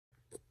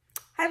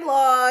Hi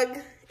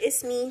vlog,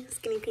 it's me,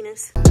 Skinny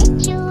Penis. Me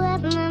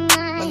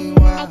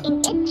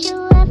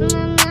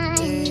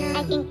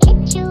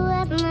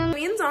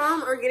and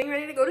Dom are getting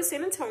ready to go to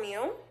San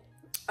Antonio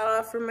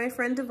for my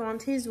friend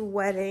Devontae's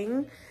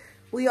wedding.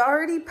 We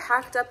already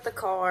packed up the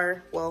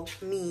car, well,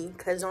 me,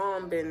 cause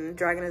Dom been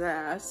dragging his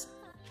ass.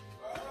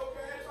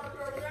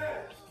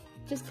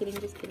 Just kidding,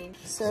 just kidding.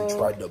 So he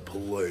tried to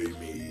play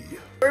me.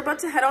 We're about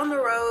to head on the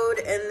road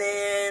and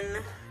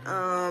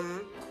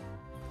then,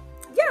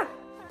 yeah.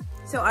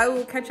 So I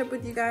will catch up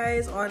with you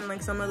guys on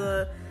like some of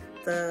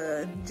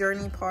the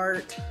journey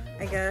part,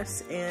 I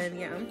guess, and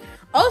yeah.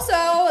 Also,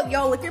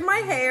 y'all look at my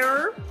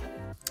hair.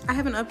 I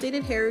have an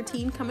updated hair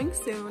routine coming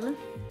soon.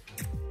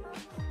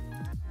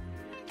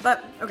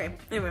 But, okay,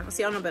 anyway, I'll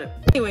see y'all in a bit.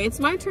 Anyway,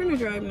 it's my turn to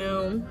drive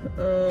now.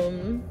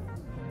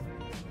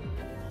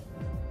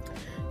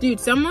 Dude,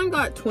 someone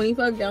got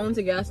 25 gallons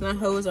of gas and that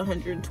hoe is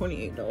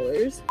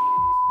 $128.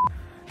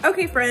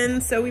 Okay,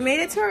 friends, so we made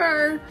it to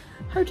our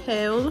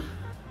hotel.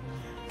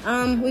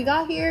 We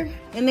got here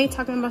and they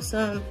talking about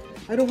some,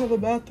 I don't have a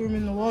bathroom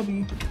in the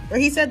lobby. Or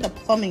he said the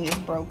plumbing is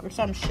broke or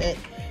some shit.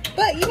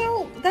 But you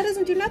know, that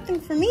doesn't do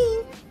nothing for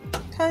me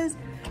because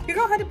your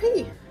girl had to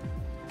pee.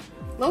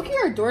 Low-key,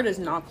 our door does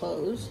not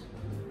close.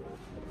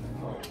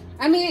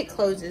 I mean, it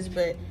closes,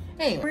 but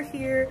anyway. We're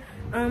here.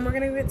 We're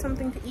gonna get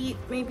something to eat,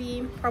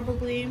 maybe,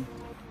 probably.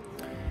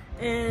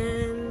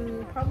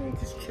 And probably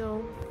just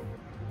chill.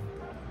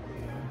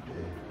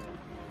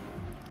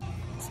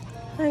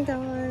 Hi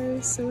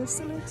guys, so it's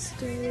the next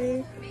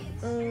day.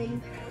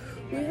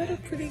 We had a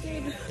pretty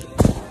good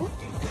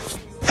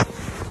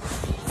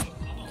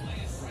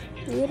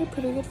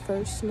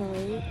first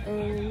night.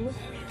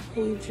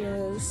 We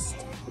just,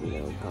 you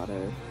know,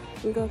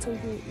 we got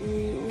something to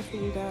eat, we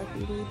came back,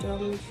 we laid down,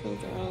 we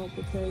chilled out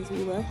because we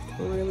left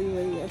really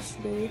late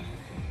yesterday.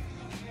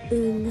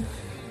 And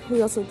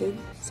we also did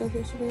stuff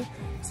yesterday.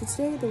 So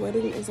today the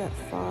wedding is at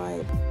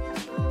 5.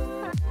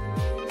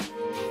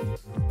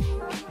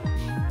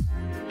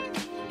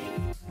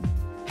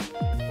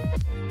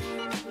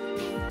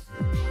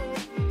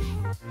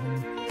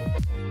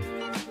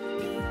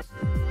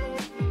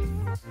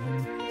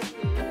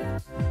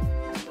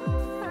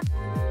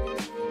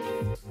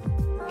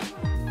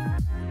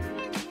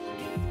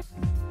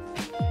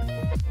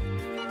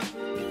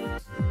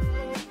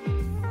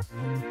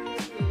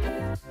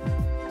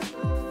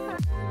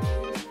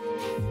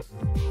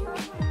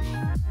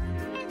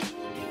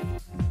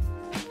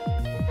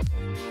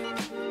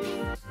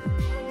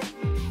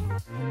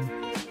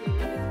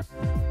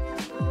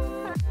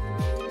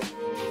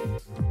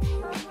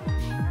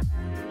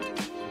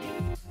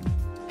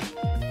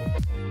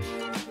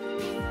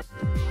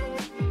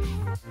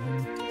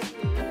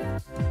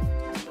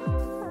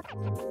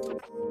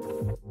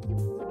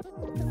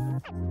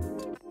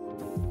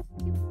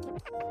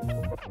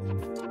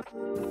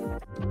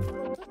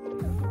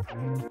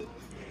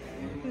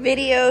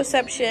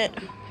 Videoception.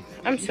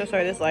 I'm so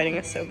sorry, this lighting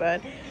is so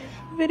bad.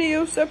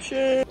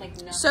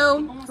 Videoception.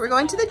 So we're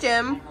going to the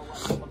gym.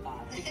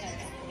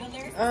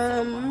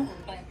 I'm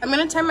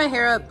gonna tie my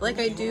hair up like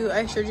I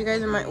showed you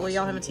guys in my, well,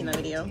 y'all haven't seen that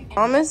video.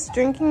 Mom is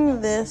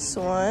drinking this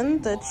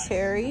one, the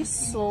cherry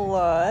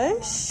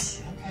slush,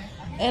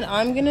 and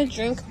I'm gonna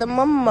drink the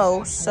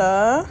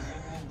mimosa.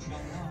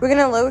 We're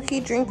gonna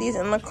low-key drink these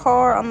in the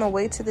car on the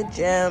way to the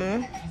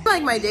gym.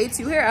 Like my day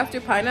 2 hair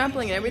after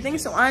pineappling and everything,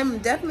 so I'm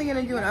definitely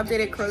gonna do an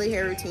updated curly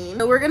hair routine.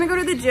 So we're gonna go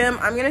to the gym.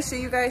 I'm gonna show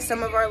you guys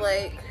some of our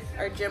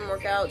our gym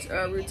workouts,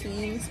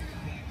 routines,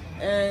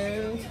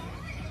 and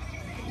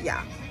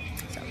yeah.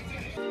 So.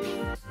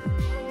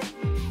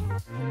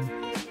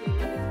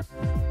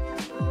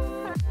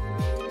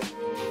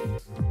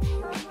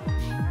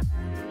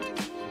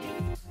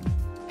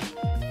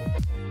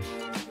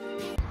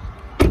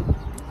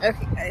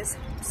 Okay guys,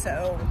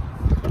 so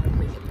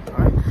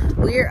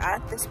we're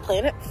at this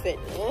Planet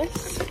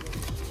Fitness,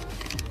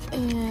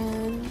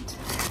 and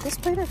this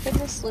Planet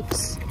Fitness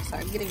looks,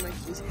 sorry, I'm getting my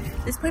keys.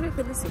 This Planet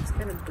Fitness looks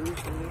kind of bougie,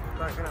 I'm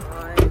not gonna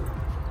lie.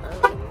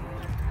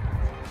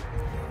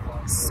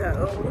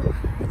 So,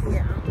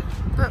 yeah,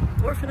 but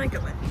where can I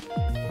go in?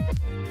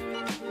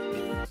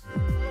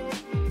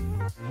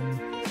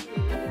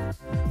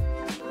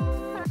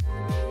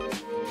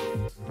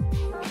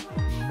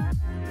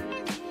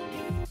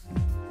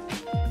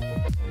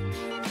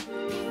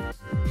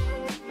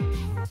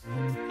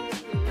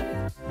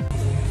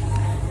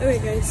 Okay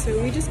guys, so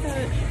we just got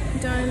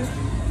done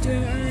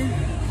doing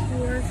our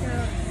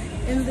workout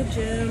in the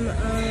gym.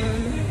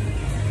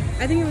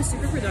 I think it was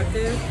super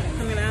productive.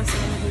 I'm gonna ask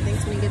him what he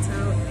thinks when he gets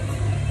out.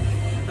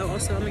 Oh,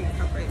 also I'm gonna get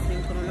copyright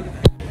thing put on the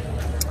back.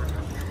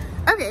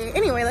 Okay,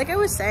 anyway, like I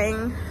was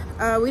saying,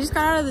 we just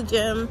got out of the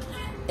gym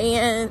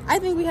and I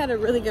think we had a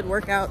really good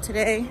workout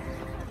today.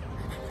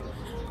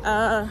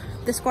 The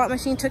squat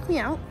machine took me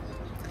out.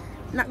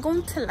 Not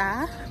going to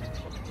lie.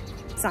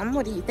 Sam,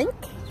 what do you think?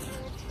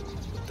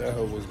 That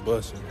hoe was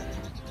busting.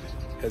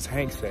 As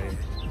Hank said.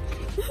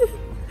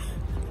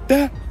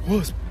 That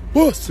was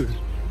busting.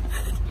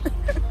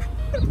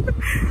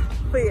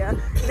 But yeah,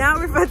 now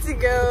we're about to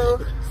go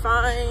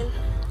find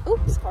Oh,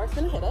 this car's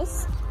gonna hit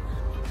us.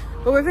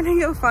 But we're gonna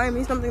go find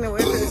me something to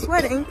wear for this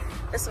wedding.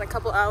 That's in a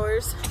couple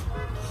hours.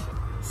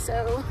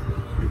 So,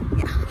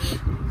 yeah.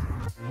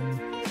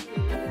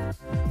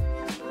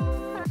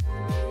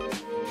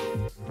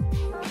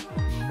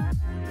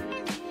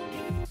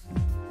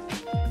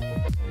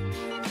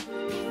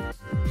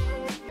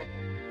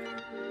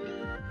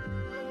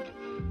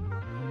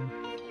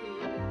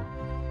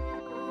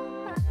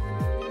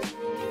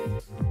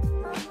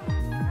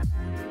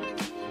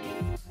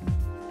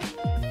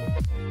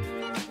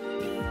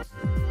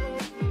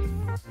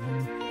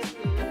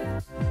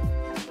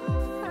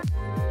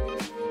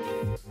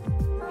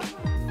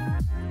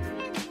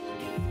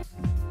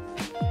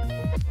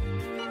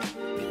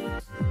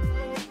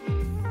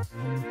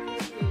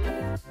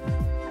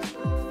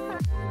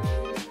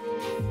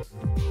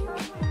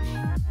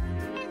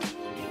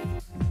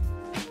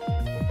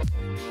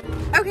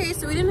 Okay,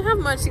 so we didn't have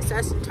much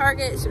success at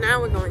Target, so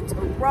now we're going to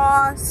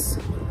Ross.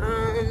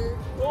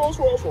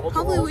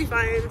 Hopefully we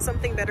find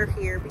something better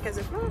here, because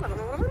if not, I don't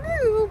know what I'm gonna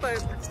do,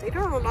 but stay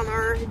tuned on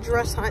our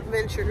dress hunt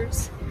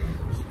ventures.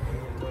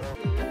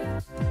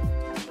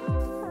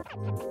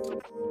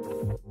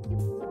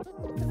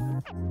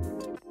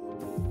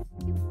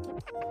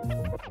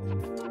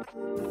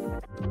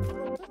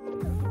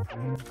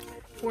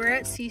 We're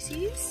at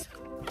CC's.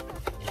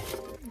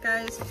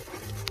 Guys,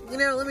 you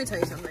know, let me tell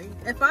you something.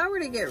 If I were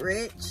to get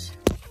rich,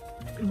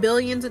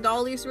 billions of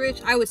dollars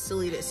rich, I would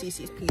still eat at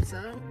CC's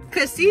Pizza.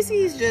 Because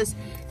CC's just,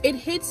 it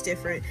hits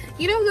different.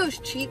 You know, those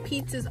cheap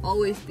pizzas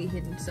always be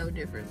hitting so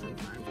different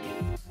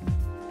sometimes.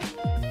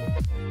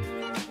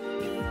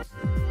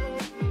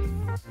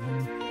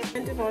 I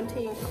went to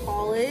Devontae in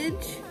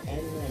college.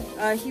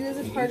 He was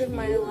a part of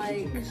my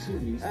like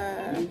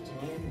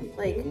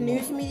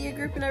news media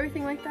group and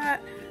everything like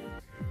that.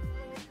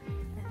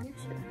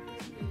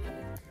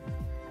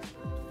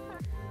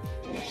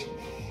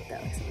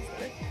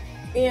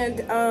 And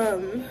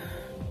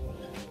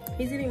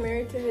he's getting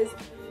married to his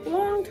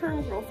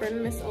long-term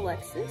girlfriend, Miss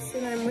Alexis,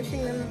 and I'm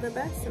wishing them the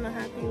best and a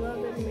happy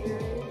love and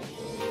marriage.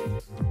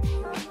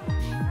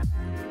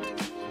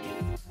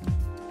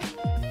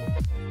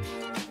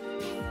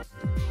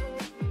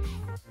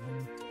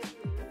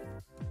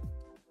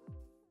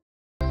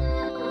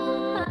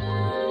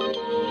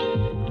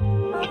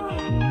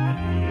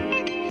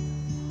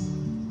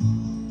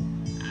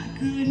 I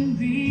couldn't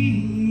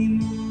be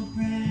more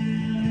proud.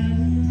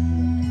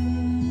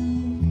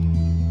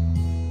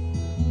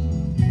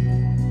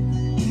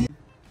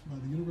 By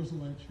the Universal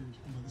Life Church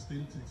and by the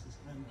state of Texas,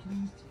 I am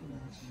pleased to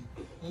pronounce you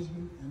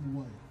husband and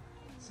wife,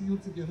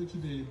 sealed together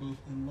today both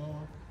in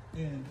law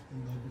and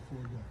in love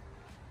before God.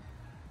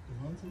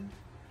 Devontae,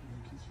 I'm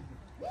gonna kiss you.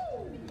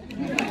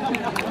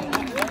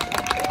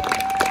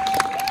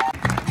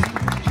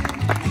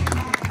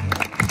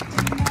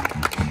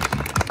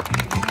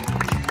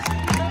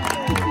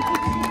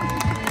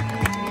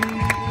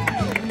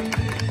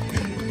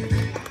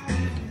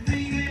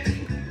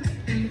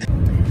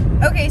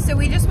 Okay, so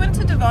we just went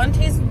to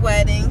Devontae's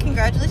wedding.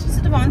 Congratulations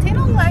to Devontae and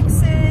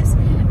Alexis.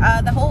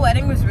 The whole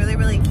wedding was really,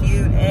 really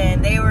cute,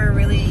 and they were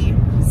really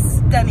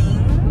stunning.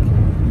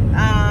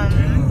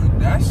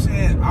 That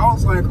shit, I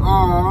was like,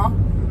 aw,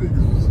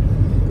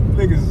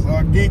 niggas is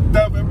all geeked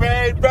up and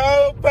ready,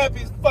 bro.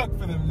 Happy as fuck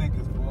for them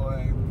niggas,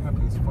 boy.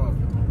 Happy as fuck.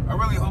 I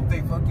really hope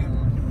they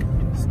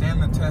fucking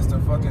stand the test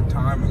of fucking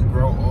time and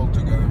grow old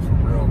together for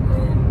real,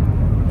 bro.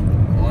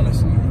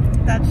 Honestly.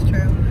 That's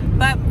true.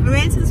 But we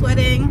made it to this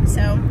wedding,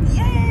 so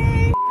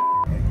yay!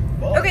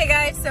 Okay,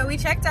 guys, so we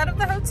checked out of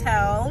the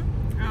hotel.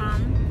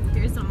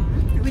 Here's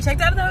some. We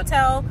checked out of the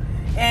hotel,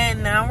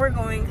 and now we're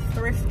going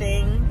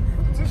thrifting.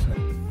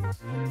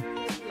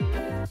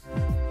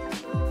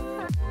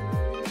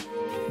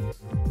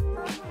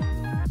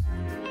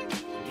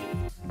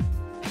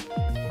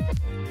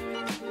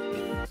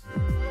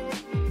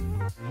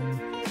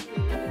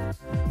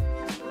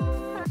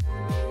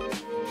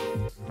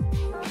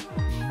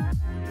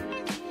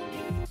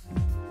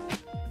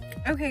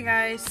 Okay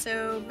guys,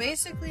 so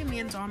basically me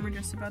and Dom are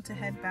just about to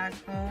head back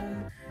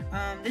home.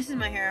 This is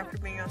my hair after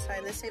being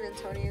outside. This San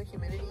Antonio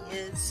humidity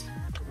is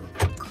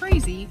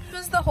crazy. This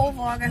was the whole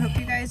vlog. I hope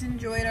you guys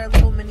enjoyed our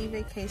little mini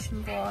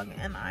vacation vlog,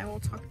 and I will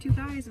talk to you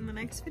guys in the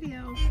next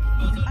video.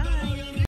 Bye!